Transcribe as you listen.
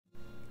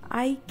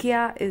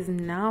Ikea is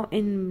now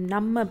in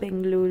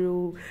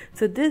Bangalore.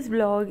 So this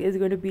vlog is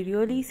going to be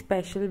really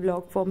special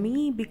vlog for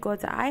me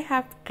because I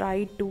have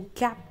tried to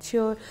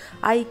capture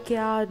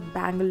Ikea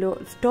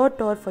Bangalore store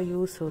tour for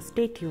you. So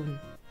stay tuned.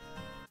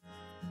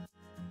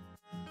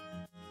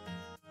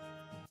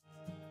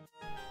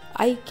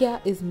 Ikea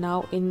is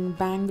now in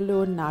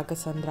Bangalore,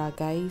 Nagasandra,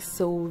 guys.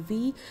 So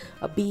we,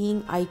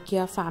 being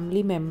Ikea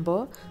family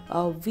member,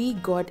 we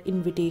got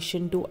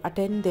invitation to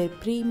attend their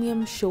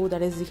premium show,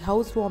 that is the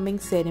housewarming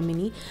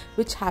ceremony,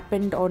 which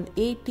happened on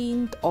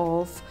 18th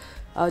of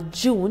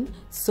June.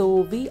 So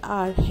we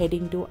are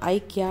heading to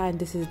Ikea, and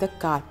this is the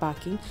car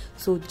parking.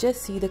 So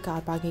just see the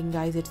car parking,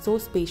 guys. It's so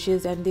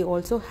spacious, and they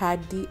also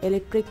had the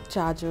electric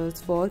chargers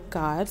for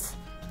cars.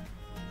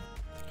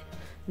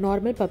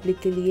 Normal public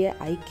के लिए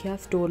IKEA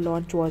store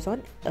launch was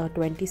on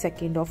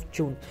 22nd of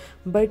June,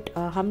 but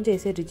हम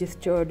जैसे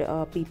registered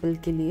people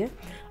के लिए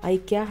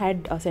IKEA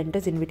had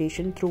centres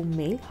invitation through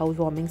mail house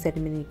warming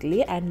ceremony के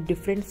लिए, and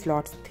different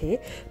slots थे.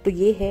 तो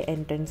ये है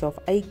एंट्रेंस ऑफ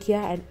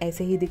IKEA, एंड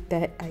ऐसे ही दिखता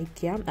है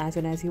IKEA as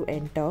soon as you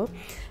enter.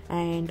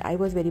 And I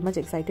was very much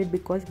excited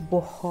because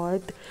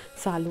बहुत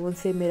सालों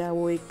से मेरा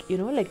वो एक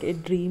like a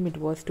dream it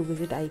was to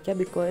visit IKEA,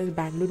 because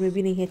Bangalore में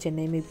भी नहीं है,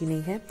 चेन्नई में भी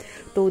नहीं है.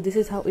 तो this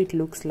is how it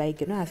looks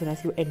like as soon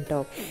as you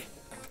enter.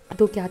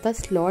 तो क्या था,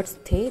 स्लॉट्स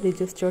थे,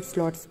 रजिस्टर्ड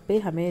स्लॉट्स पे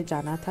हमें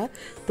जाना था.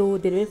 तो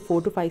there were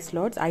 4 to 5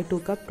 slots. I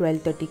took up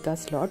 12:30 का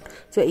slot.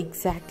 So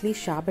exactly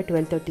sharp eight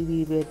 12:30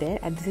 we were there,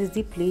 and this is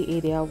the play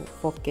area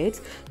for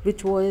kids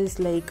which was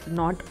like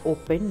not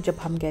open. जब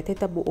हम गए थे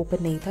तब वो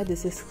ओपन नहीं था.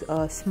 This is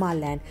small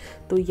land.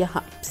 तो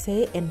यहाँ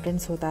से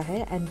एंट्रेंस होता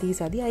है, and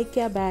these are the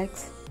IKEA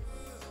bags.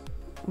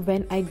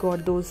 When I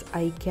got those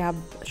IKEA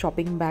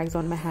shopping bags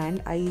on my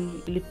hand, I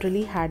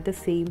literally had the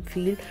same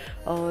feel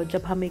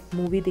जब हम एक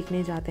मूवी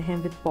देखने जाते हैं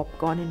with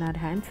popcorn in our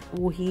hands.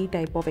 वही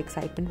टाइप ऑफ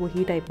एक्साइटमेंट,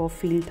 वही type of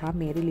feel था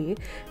मेरे लिए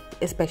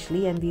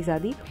specially. And these are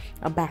the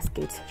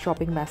baskets,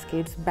 shopping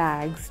baskets,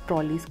 bags,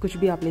 trolleys, कुछ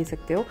भी आप ले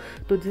सकते हो.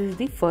 तो this is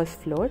the first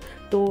floor.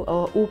 तो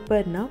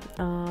ऊपर ना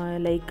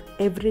लाइक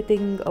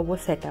एवरीथिंग वो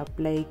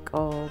setup like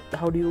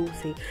how do you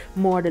से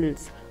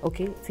models.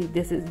 Okay, see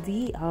this is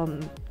the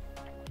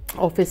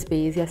office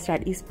space या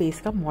स्टडी स्पेस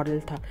का मॉडल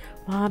था.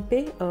 वहाँ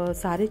पे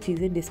सारे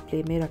चीज़ें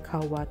डिस्प्ले में रखा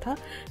हुआ था.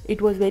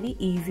 It was very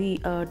easy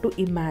to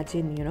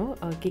imagine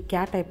कि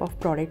क्या टाइप ऑफ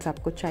प्रोडक्ट्स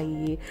आपको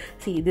चाहिए.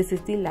 See this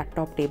is the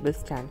laptop table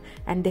stand,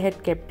 and they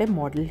had kept A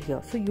model here.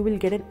 So you will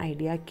get an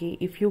idea कि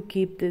if you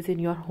keep this in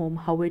your home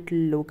how it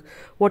look,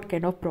 what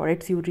kind of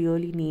products you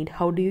really need,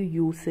 how do you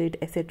use it,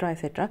 etc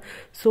etc.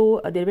 So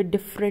there were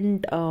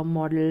different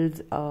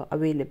models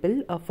available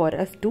for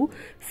us to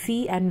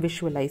see and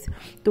visualize.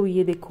 तो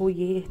ये देखो,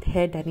 ये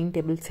है dining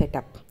table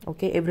setup.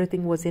 Okay,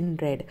 everything was in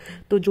red.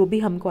 तो जो भी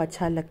हमको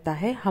अच्छा लगता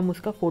है हम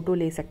उसका फोटो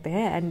ले सकते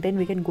हैं, and then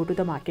we can go to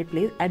the market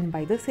place and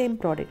by the same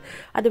product.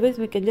 Otherwise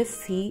we can just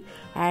see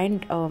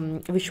and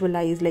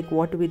visualise like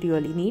what we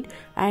really need.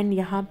 And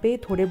यहाँ पे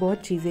थोड़े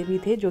बहुत चीज़ें भी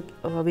थे जो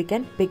we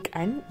can pick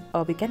and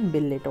we can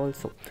build it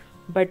also.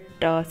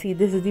 But see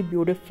this is the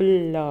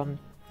beautiful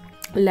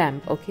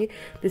lamp. Okay,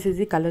 this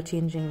is the colour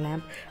changing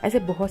lamp. ऐसे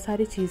बहुत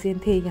सारी चीज़ें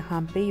थे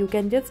यहाँ पे. You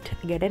can just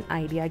get an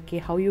idea कि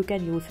how you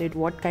can use it,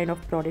 what kind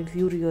of products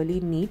you really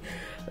need.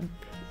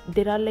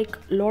 There are like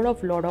lot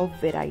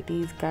of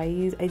varieties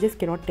guys. I just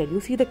cannot tell you.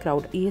 See the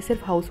crowd, ये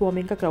सिर्फ house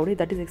warming का crowd है,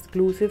 that is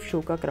exclusive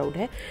show का crowd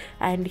है.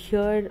 And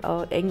here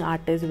young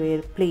artist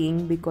where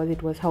playing because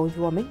it was house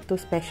warming. तो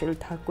special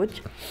था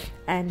कुछ,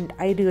 and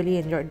I really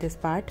enjoyed this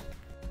part.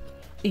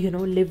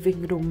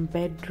 Living room,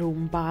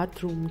 bedroom,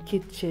 bathroom,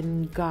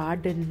 kitchen,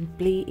 garden,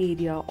 play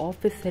area,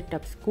 office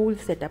setup, school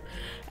setup,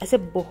 ऐसे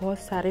बहुत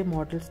सारे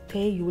models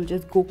थे. You will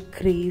just go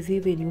crazy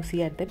when you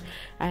see at them.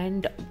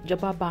 And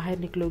जब आप बाहर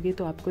निकलोगे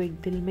तो आपको एक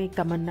दिल में एक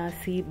तमन्ना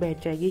सी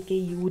बैठ जाएगी कि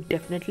you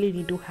definitely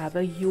need to have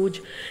a huge,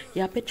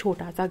 यहाँ पे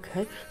छोटा सा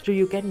घर जो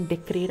you can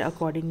decorate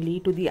accordingly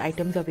to the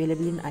items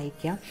available in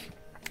IKEA.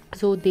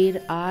 So there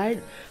are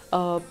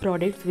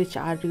products which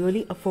are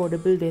really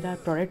affordable. There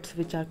are products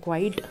which are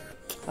quite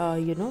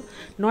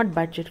not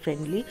budget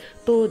friendly.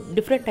 So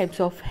different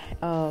types of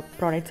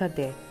products are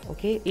there.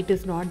 Okay, it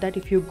is not that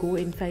if you go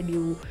inside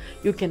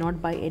you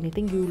cannot buy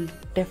anything. You will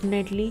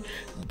definitely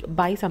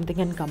buy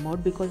something and come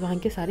out, because वहाँ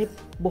के सारे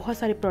बहुत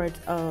सारे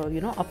products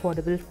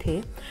affordable थे.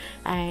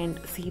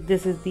 And see,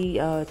 this is the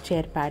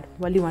chair pad,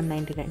 only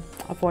 199,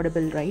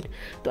 affordable, right?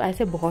 तो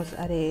ऐसे बहुत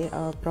सारे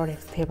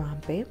products थे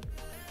वहाँ पे,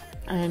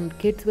 and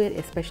kids were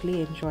especially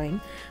enjoying.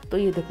 तो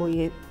ये देखो,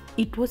 ये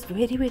it was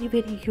very very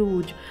very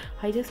huge.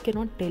 I just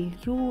cannot tell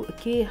you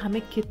कि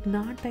हमें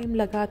कितना टाइम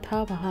लगा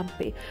था वहाँ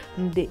पे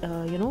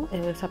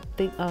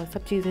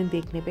सब चीज़ें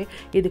देखने पे.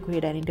 ये देखो, ये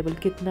डाइनिंग टेबल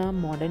कितना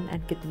मॉडर्न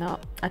एंड कितना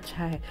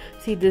अच्छा है.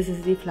 See this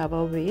is the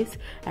flower vase,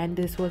 and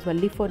this was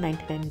only for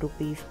 99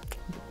 rupees.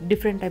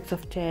 Different types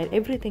of chair,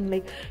 everything,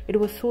 like it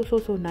was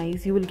so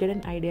nice. You will get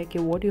an idea कि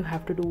what you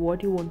have to do,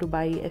 what you want to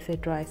buy,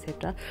 etc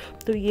etc.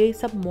 तो ये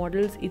सब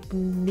models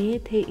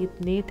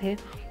इतने थे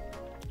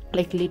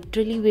like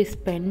literally we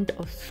spend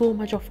so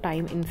much of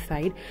time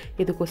inside.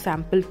 ये देखो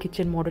sample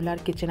kitchen, modular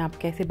kitchen आप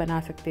कैसे बना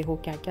सकते हो,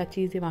 क्या क्या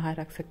चीज़ें वहाँ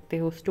रख सकते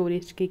हो,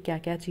 स्टोरेज की क्या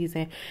क्या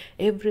चीज़ें,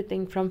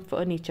 everything from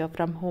furniture,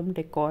 from home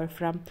decor,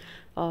 from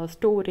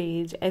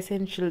storage,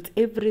 essentials,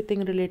 everything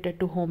related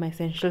to home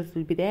essentials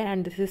will be there,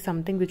 and this is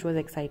something which was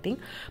exciting.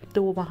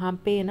 तो वहाँ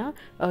पे ना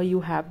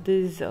you have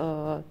this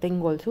thing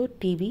also,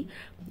 TV,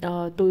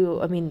 तो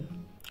I mean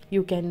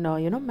you can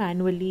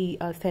manually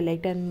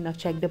select and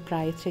check the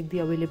price, check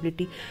the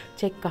availability,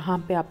 check कहाँ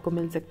पे आपको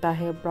मिल सकता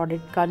है,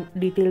 प्रोडक्ट का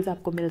डिटेल्स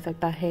आपको मिल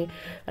सकता है,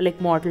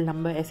 like model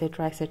number,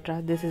 etc etc.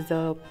 This is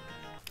a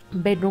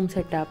bedroom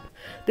setup.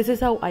 This is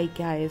how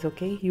IKEA is,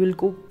 okay? You will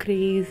go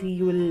crazy,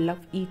 you will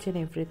love each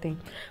and everything,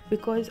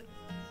 because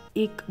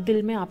एक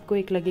दिल में आपको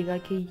एक लगेगा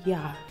कि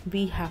या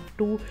we have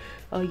to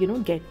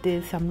get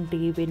this some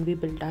day when we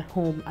build our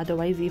home.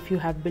 Otherwise if you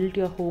have built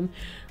your home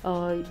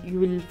you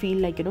will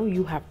feel like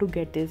you have to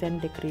get this and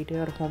decorate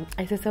your home,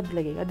 ऐसे सब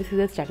लगेगा. This is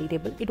a study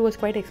table. It was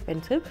quite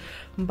expensive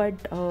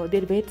but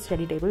there were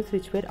study tables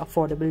which where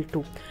affordable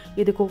to.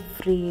 ये देखो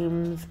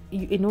frames,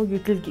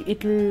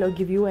 it will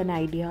give you an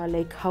idea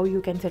like how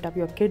you can set up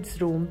your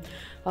kids room,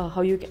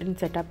 how you can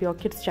set up your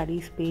kids study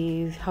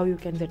space, how you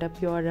can set up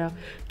your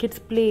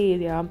kids play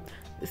area.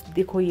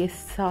 देखो ये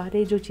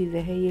सारे जो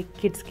चीज़ें हैं ये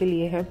kids के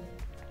लिए है,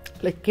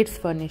 like kids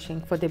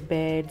furnishing for the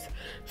beds,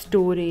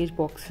 storage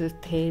boxes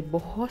थे,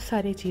 बहुत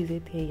सारे चीज़ें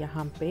थे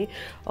यहाँ पे.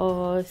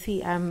 सी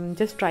I am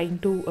just trying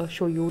to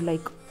show you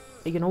like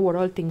what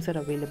all things are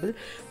available.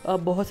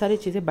 बहुत सारी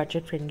चीज़ें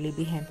बजट फ्रेंडली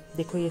भी हैं.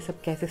 देखो ये सब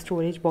कैसे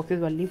स्टोरेज बॉक्सेस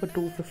वाली फॉर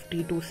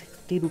 250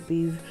 260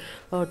 रुपीज़,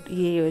 और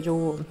ये जो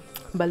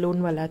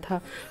बलून वाला था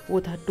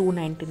वो था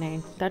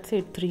 299. दैट्स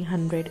इट,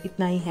 300,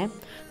 इतना ही है.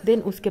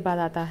 देन उसके बाद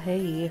आता है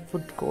ये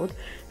food court.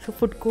 So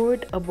food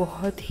court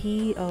बहुत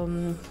ही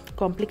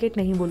कॉम्प्लिकेट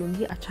नहीं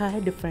बोलूँगी, अच्छा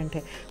है, डिफरेंट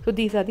है. So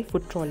these are the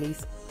food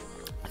trolleys.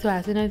 So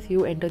as soon as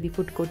you enter the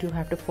food court, you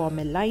have to form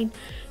a line,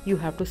 you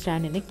have to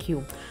stand in a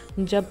queue.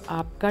 जब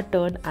आपका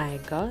turn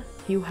आएगा,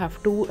 you have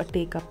to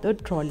take up the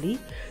trolley.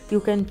 You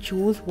can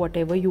choose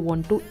whatever you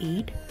want to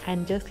eat,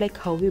 and just like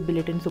how we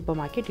bill it in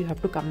supermarket, you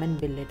have to come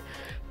and bill it.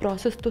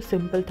 Process तो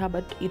simple था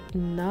but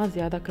इतना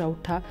ज़्यादा crowd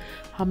था.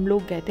 हम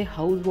लोग गए थे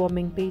house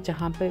warming पे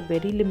जहाँ पे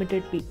very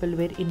limited people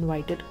where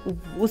invited,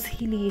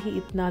 उसी लिए ही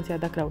इतना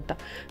ज़्यादा क्राउड था.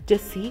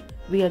 Just see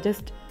we are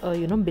just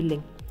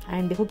billing,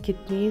 and देखो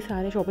कितने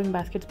सारे शॉपिंग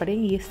बास्केट्स पड़े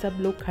हैं. ये सब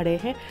लोग खड़े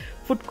हैं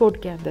फूड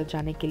कोर्ट के अंदर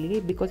जाने के लिए,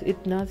 बिकॉज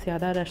इतना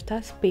ज़्यादा रश था,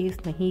 स्पेस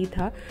नहीं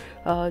था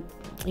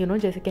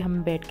जैसे कि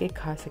हम बैठ के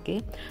खा सके.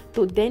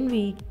 तो then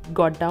we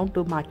got down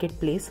to market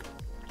place.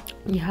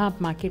 यहाँ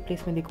आप मार्केट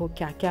प्लेस में देखो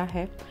क्या क्या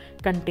है.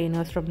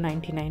 Containers from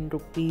 99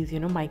 rupees,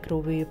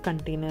 microwave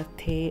container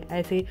थे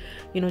ऐसे,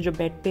 जो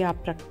बेड पे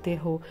आप रखते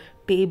हो.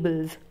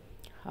 Tables,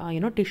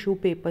 tissue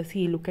papers.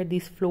 See, look at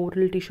these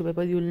floral tissue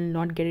papers, you will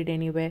not get it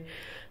anywhere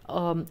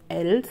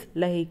else.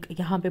 Like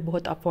यहाँ पे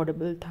बहुत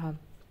affordable था,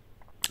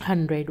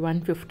 100,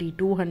 150,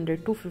 200,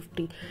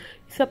 250,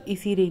 सब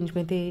इसी रेंज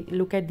में थे.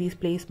 लुक एट दीज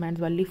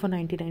प्लेसमेंट्स वाली फॉर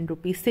 99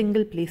 रुपीज़,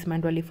 सिंगल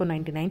प्लेसमेंट वाली for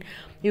 99.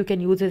 You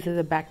can use this as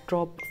a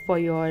backdrop for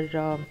your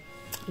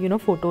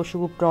photo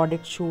shoot,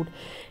 product shoot,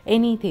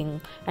 anything.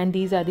 And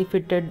these are the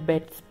fitted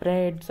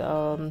bedspreads,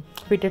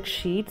 fitted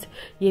sheets.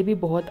 ये भी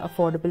बहुत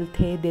affordable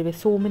थे. There were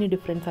so many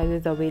different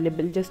sizes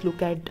available. Just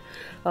look at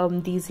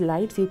these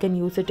lights. You can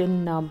use it in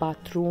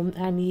bathroom,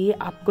 and ये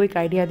आपको एक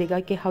idea देगा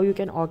कि how you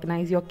can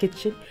organize your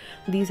kitchen.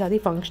 These are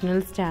the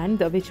functional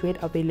stands which were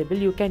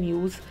available. You can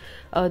use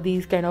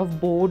these kind of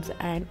boards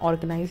and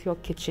organize your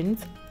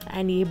kitchens.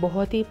 And ये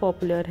बहुत ही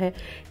popular है.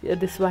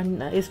 This one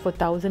is for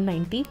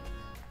 1090.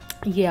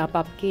 ये आप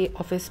आपके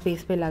office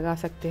space पे लगा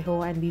सकते हो.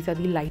 And these are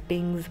the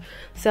lightings,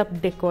 सब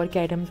डेकोर के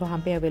आइटम्स वहाँ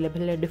पे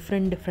अवेलेबल है.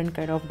 Different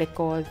kind of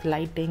decors,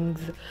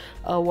 lightings,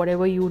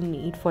 whatever you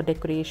need for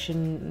decoration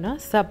ना,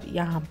 सब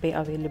यहाँ पे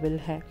अवेलेबल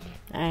है.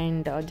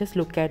 And just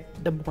look at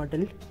the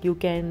model. You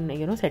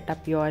can set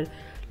up your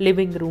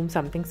living room,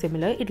 something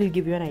similar. It will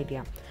give you an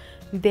idea.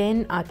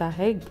 Then आता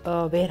है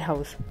ware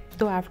house.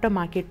 तो after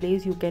market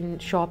place you can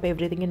shop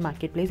everything in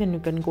market place, and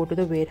you can go to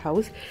the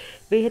warehouse.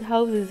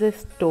 Warehouse is a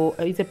store,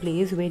 is a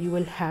place where you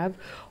will have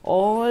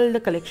all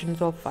the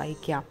collections of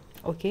IKEA.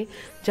 Okay,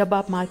 जब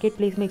आप market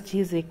place में एक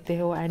चीज़ देखते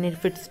हो and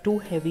if it's too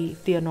heavy,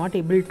 if they are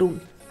not able to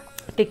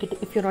take it,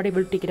 if you're not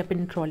able to take it up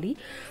in trolley,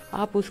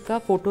 आप उसका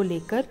photo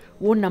लेकर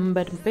वो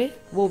नंबर पे,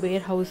 वो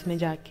वेयर हाउस में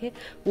जाके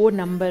वो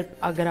नंबर,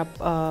 अगर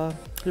आप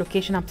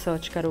लोकेशन आप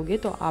सर्च करोगे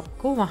तो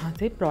आपको वहाँ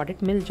से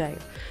प्रोडक्ट मिल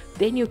जाएगा.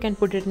 Then you can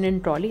put it in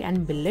trolley and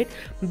bill it.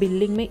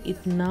 Billing में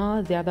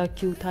इतना ज़्यादा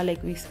क्यू था,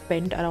 like we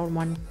spend around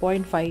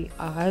 1.5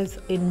 hours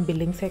in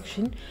billing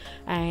section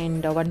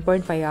and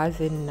 1.5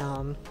 hours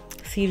in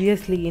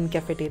seriously in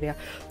cafeteria.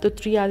 तो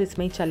 3 आवर्स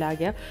इसमें ही चला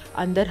गया.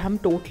 अंदर हम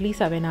टोटली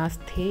 7 आवर्स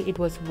थे. It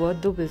was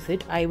worth the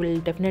visit. I will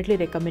definitely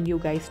recommend you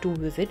guys to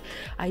visit.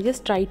 I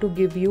just try to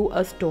give you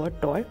a store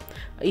tour.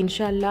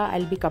 इंशाल्लाह I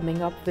will be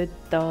coming up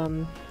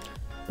with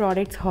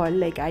products haul,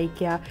 like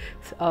IKEA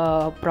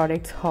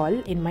products haul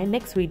in my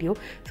next video.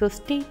 So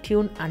stay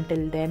tuned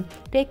until then.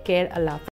 Take care. Allah.